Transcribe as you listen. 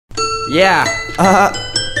Yeah,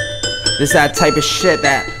 this that type of shit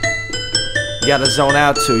that you gotta zone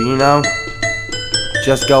out to, you know?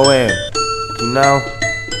 Just go in, you know?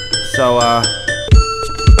 So,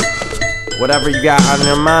 whatever you got on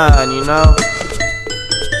your mind, you know?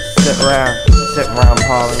 Sit around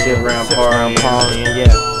partying,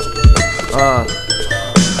 yeah.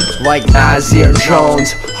 Like Nazir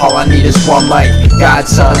Jones, all I need is one mic.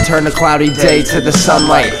 Godson, turn a cloudy day to the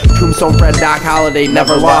sunlight. Tombstone Fred Doc Holliday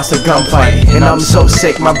never lost a gunfight. And I'm so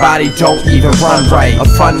sick my body don't even run right. A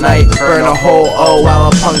fun night, burn a whole O while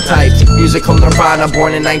a punk types. Musical Nirvana,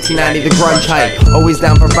 born in 1990, the grunge hype. Always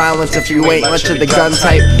down for violence if you ain't much of the gun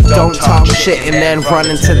type. Don't talk shit and then run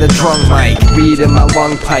into the drunk mic. Weed in my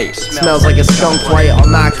lung pipe, smells like a skunk white. I'll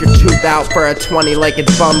knock your tooth out for a 20 like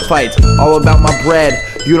it's bum fights. All about my bread,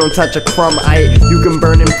 you don't touch a crumb, you can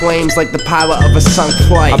burn in flames like the pilot of a sunk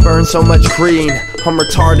flight. I burn so much green, I'm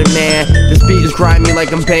retarded, man. This beat is grimy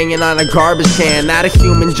like I'm banging on a garbage can. Not a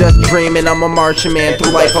human, just dreaming, I'm a Martian man.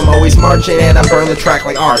 Through life I'm always marching, and I burn the track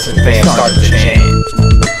like arson fans. Start the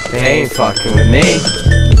chant. They ain't fucking with me,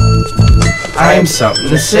 I am something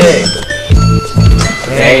to see.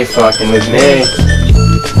 They ain't fucking with me,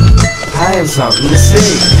 I am something to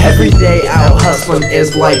see. Every day out hustling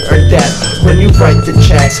is life or death. When you write the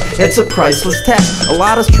checks, it's a priceless test. A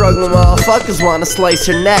lot of struggling motherfuckers wanna slice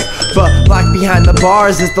your neck, but locked behind the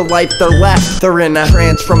bars is the life they're left. They're in a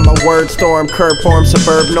trance from a word storm, curb form,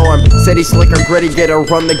 suburb norm. City slicker, gritty, get a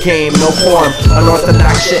run the game, no form.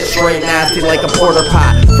 Unorthodox shit, straight nasty like a porter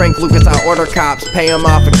pot. Frank Lucas, I order cops, pay them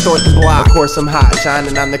off, extort the block. Of course I'm hot,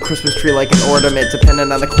 shining on the Christmas tree like an ornament. Depending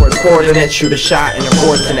on the chord's coordinates, shoot a shot and you're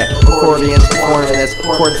fortunate. Accordions, performance,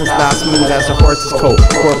 chords not smooth as a horse's coat.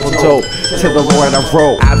 Corporal dope, to the Lord I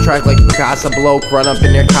wrote. Abstract like Picasso bloke, run up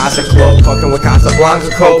in your Casa cloak. Fucking with Casablanca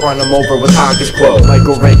coat, run them over with Tonka's quote.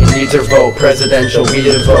 Michael Reagan needs her vote, presidential, we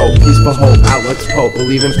need a vote. Peaceful hope, outlook's pope,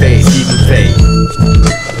 believe in faith, even fate.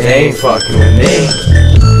 They ain't fucking with me,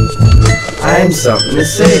 I am something to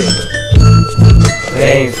see.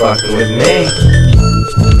 They ain't fucking with me,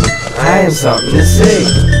 I am something to see.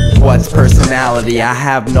 What's personality? I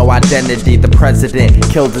have no identity. The president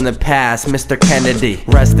killed in the past, Mr. Kennedy.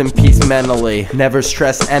 Rest in peace mentally, never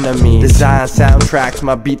stress enemies. Design soundtracks,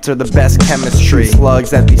 my beats are the best chemistry.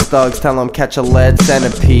 Slugs at these thugs, tell them catch a lead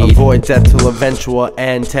centipede. Avoid death till eventual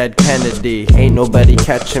end, Ted Kennedy. Ain't nobody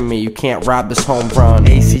catching me, you can't rob this home run.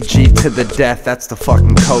 ACG to the death, that's the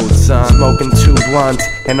fucking code, son. Smoking 2 blunts,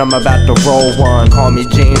 and I'm about to roll one. Call me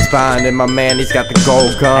James Bond, and my man, he's got the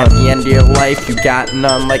gold gun. At the end of your life, you got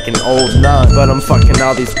none like an old nun. But I'm fucking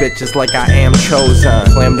all these bitches like I am chosen.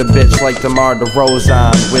 Slammed a bitch like DeMar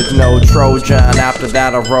DeRozan with no Trojan. After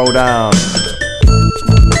that I rode on.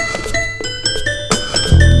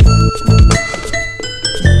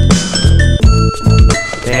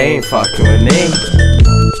 They ain't fucking with me,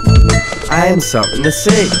 I am something to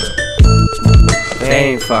see.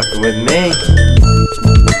 They ain't fucking with me,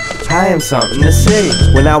 I am something to see.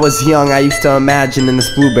 When I was young I used to imagine in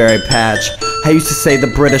this blueberry patch. I used to say the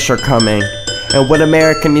British are coming, and what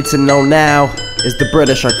America needs to know now is the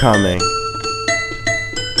British are coming.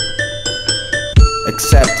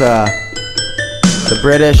 Except, the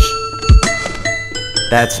British,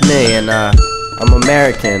 that's me, and I'm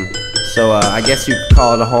American, so I guess you could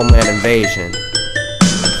call it a homeland invasion.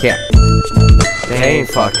 Yeah, they ain't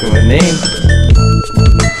fucking with me,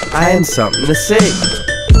 I am something to see.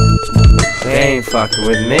 They ain't fucking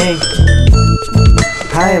with me,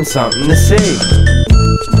 I am something to see.